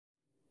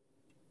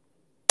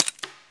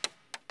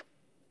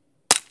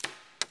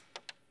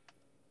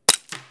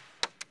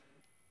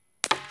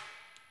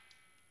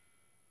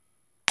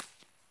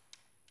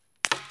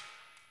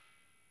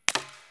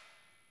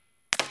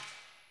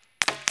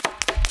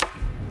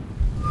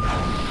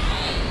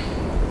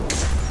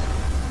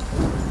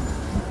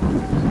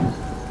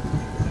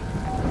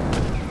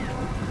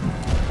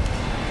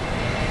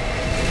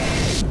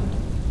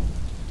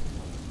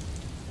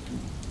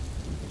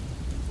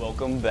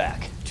welcome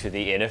back to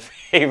the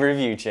NFA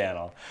review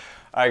channel.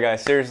 Alright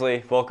guys,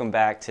 seriously, welcome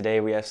back. Today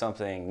we have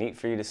something neat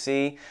for you to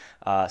see.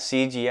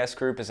 CGS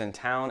Group is in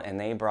town and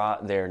they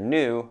brought their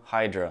new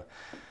Hydra.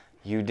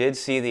 You did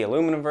see the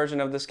aluminum version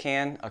of this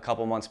can a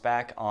couple months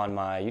back on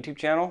my YouTube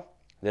channel.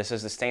 This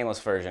is the stainless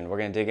version. We're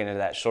going to dig into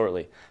that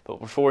shortly.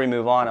 But before we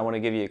move on, I want to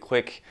give you a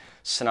quick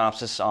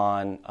synopsis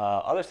on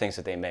other things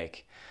that they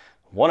make.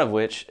 One of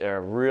which are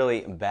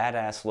really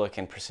badass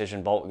looking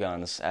precision bolt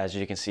guns, as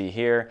you can see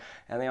here,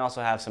 and they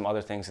also have some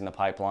other things in the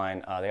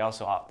pipeline. They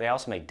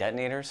also make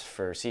detonators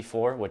for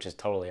C4, which is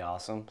totally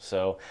awesome.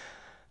 So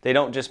they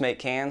don't just make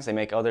cans; they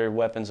make other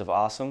weapons of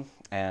awesome.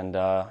 And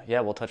yeah,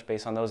 we'll touch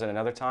base on those at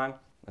another time.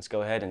 Let's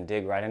go ahead and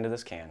dig right into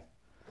this can.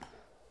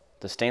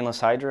 The stainless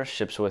Hydra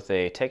ships with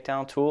a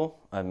takedown tool,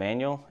 a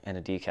manual, and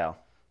a decal.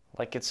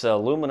 Like its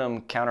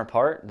aluminum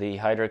counterpart, the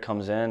Hydra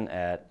comes in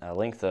at a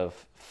length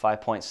of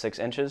 5.6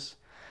 inches.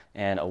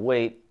 And a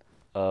weight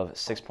of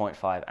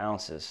 6.5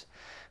 ounces.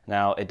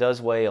 Now it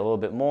does weigh a little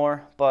bit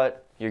more,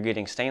 but you're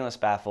getting stainless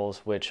baffles,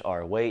 which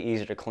are way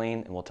easier to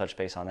clean, and we'll touch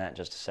base on that in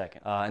just a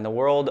second. In the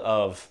world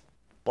of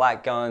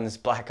black guns,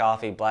 black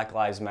coffee, Black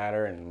Lives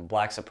Matter, and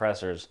black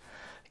suppressors,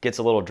 it gets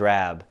a little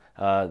drab.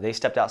 They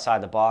stepped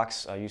outside the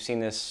box. You've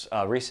seen this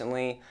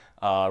recently.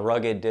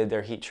 Rugged did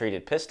their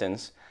heat-treated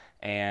pistons,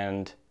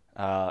 and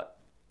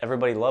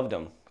everybody loved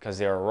them because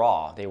they were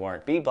raw. They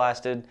weren't bead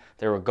blasted,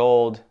 they were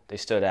gold, they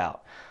stood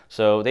out.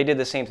 So they did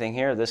the same thing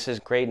here. This is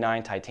grade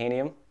 9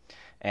 titanium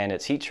and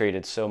it's heat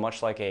treated, so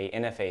much like a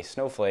NFA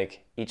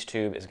snowflake, each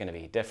tube is going to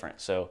be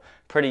different. So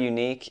pretty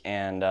unique,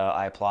 and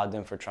I applaud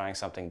them for trying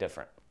something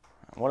different.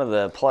 One of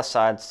the plus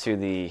sides to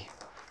the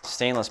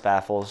stainless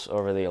baffles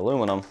over the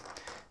aluminum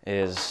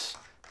is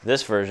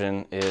this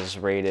version is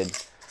rated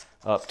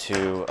up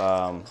to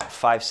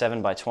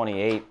 5.7 by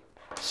 28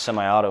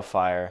 semi-auto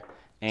fire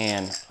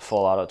and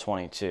full auto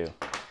 22.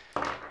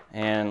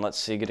 And let's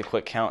see, get a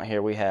quick count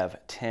here. We have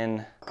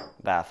 10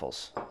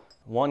 baffles.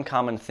 One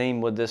common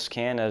theme with this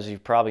can, as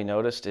you've probably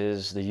noticed,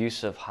 is the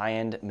use of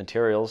high-end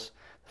materials.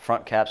 The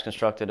front cap's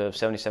constructed of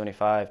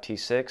 7075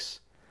 T6.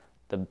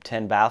 The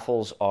 10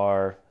 baffles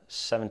are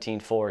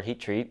 17.4 heat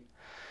treat.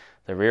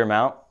 The rear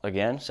mount,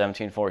 again,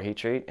 17.4 heat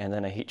treat, and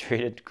then a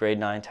heat-treated grade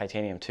 9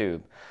 titanium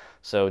tube.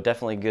 So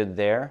definitely good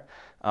there.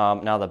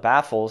 Now the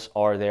baffles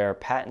are their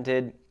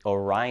patented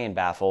Orion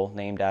baffle,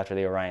 named after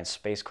the Orion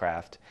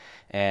spacecraft,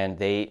 and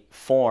they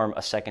form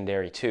a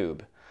secondary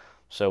tube.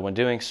 So when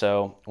doing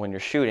so, when you're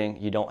shooting,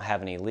 you don't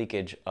have any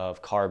leakage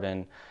of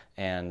carbon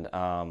and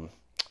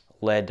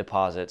lead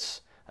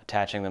deposits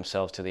attaching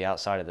themselves to the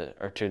outside of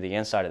the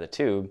inside of the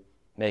tube,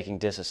 making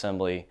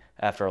disassembly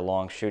after a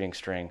long shooting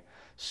string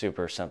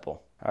super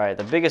simple. All right,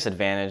 the biggest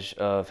advantage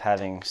of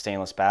having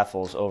stainless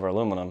baffles over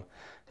aluminum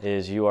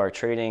is you are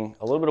trading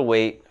a little bit of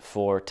weight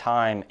for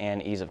time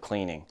and ease of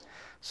cleaning.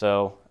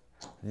 So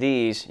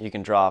these you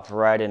can drop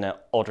right in an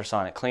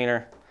ultrasonic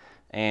cleaner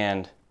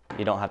and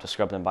you don't have to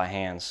scrub them by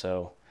hand,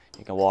 so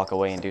you can walk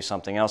away and do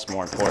something else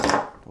more important.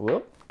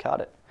 Whoop,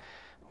 caught it.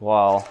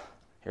 While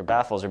your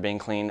baffles are being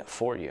cleaned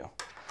for you.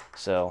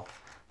 So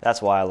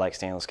that's why I like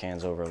stainless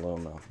cans over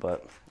aluminum.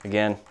 But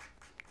again,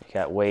 you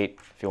got weight.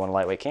 If you want a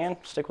lightweight can,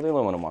 stick with the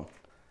aluminum one.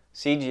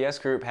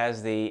 CGS Group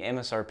has the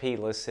MSRP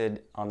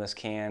listed on this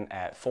can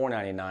at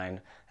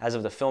 $4.99. As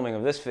of the filming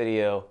of this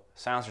video,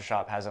 Silencer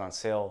Shop has it on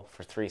sale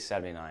for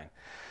 $3.79.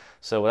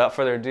 So without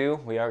further ado,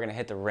 we are going to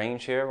hit the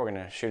range here. We're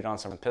going to shoot on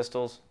some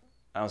pistols,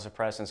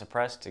 unsuppressed and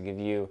suppressed, to give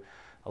you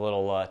a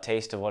little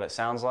taste of what it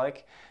sounds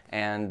like.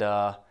 And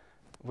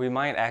we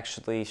might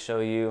actually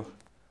show you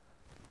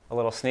a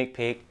little sneak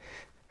peek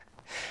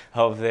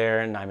of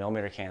their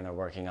 9mm can they're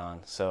working on.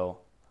 So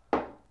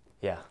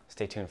yeah,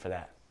 stay tuned for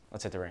that.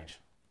 Let's hit the range.